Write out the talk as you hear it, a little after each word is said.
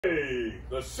Hey,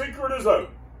 the secret is out.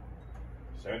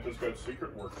 Santa's got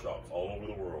secret workshops all over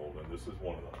the world, and this is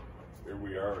one of them. Here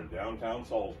we are in downtown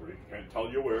Salisbury. Can't tell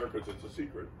you where because it's a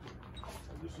secret.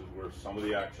 And this is where some of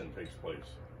the action takes place.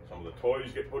 Some of the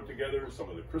toys get put together,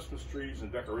 some of the Christmas trees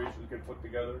and decorations get put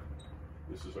together.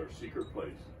 This is our secret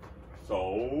place.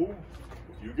 So,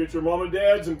 if you get your mom and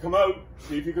dads and come out,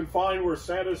 see if you can find where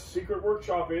Santa's secret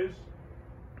workshop is.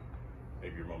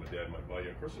 Maybe your mom and dad might buy you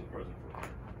a Christmas present for you.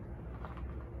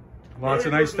 Lots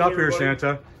of nice stuff here,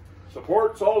 Santa.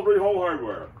 Support Salisbury Home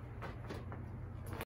Hardware.